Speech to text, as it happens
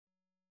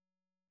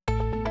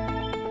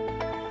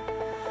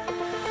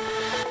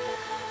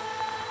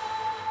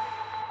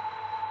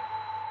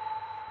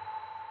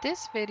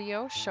This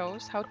video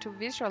shows how to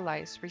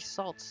visualize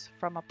results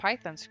from a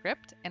Python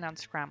script in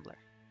Unscrambler.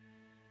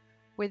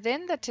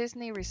 Within the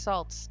TISNI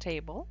results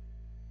table,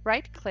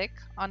 right-click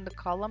on the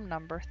column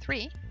number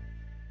 3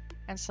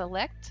 and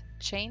select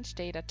Change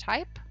Data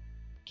Type,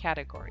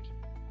 Category.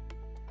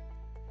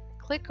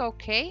 Click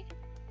OK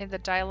in the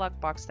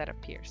dialog box that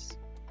appears.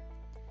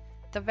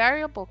 The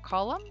variable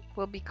column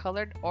will be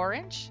colored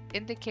orange,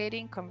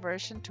 indicating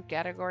conversion to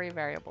category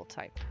variable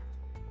type.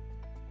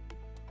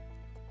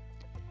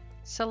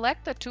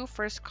 Select the two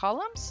first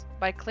columns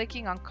by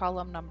clicking on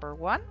column number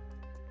 1,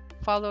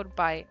 followed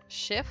by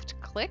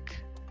Shift-click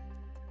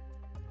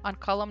on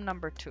column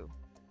number 2.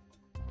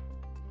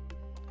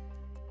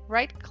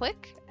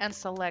 Right-click and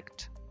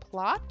select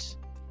Plot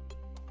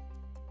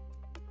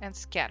and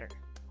Scatter.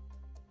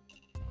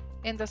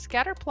 In the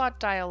Scatter Plot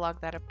dialog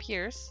that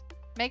appears,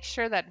 make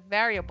sure that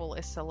Variable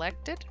is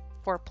selected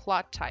for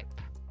plot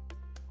type.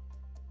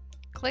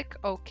 Click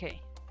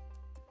OK.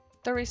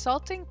 The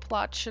resulting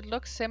plot should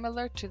look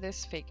similar to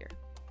this figure.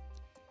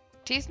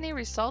 TISNI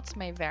results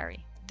may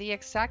vary. The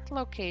exact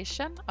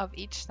location of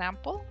each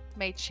sample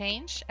may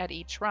change at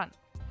each run,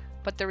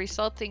 but the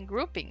resulting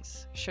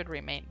groupings should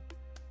remain.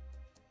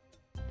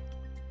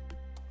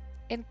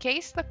 In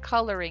case the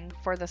coloring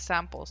for the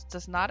samples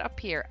does not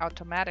appear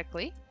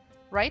automatically,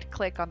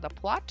 right-click on the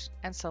plot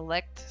and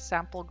select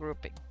Sample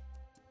Grouping.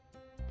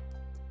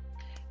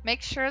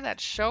 Make sure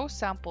that Show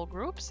Sample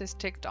Groups is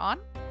ticked on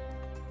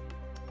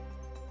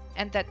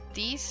and that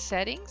these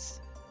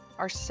settings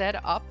are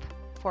set up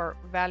for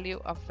value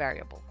of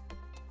variable.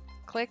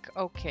 Click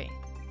OK.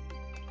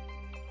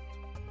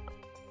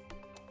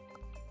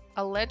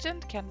 A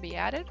legend can be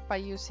added by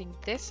using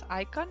this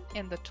icon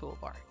in the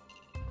toolbar.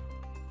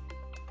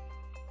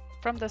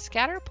 From the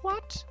scatter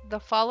plot, the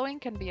following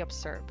can be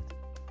observed.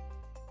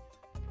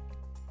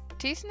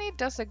 TISNI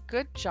does a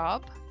good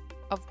job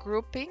of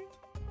grouping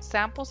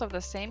samples of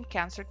the same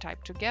cancer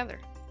type together.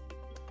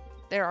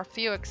 There are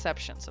few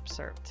exceptions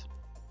observed.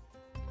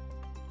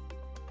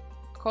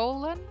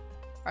 Colon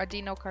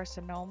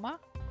adenocarcinoma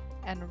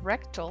and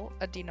rectal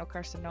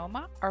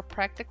adenocarcinoma are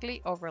practically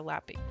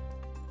overlapping.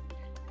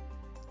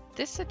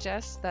 This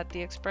suggests that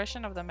the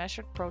expression of the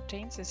measured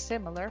proteins is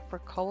similar for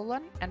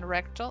colon and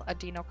rectal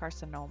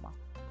adenocarcinoma.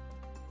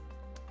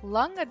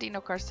 Lung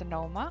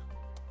adenocarcinoma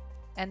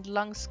and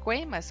lung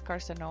squamous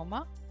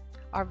carcinoma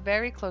are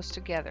very close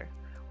together,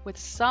 with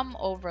some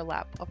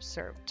overlap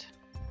observed.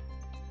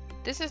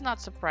 This is not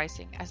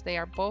surprising, as they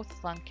are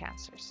both lung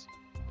cancers.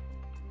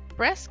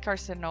 Breast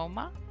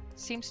carcinoma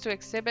seems to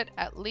exhibit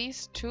at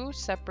least 2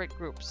 separate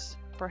groups,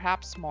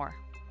 perhaps more.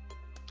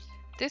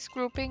 This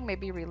grouping may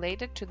be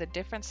related to the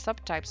different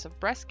subtypes of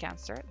breast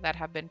cancer that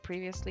have been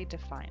previously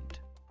defined.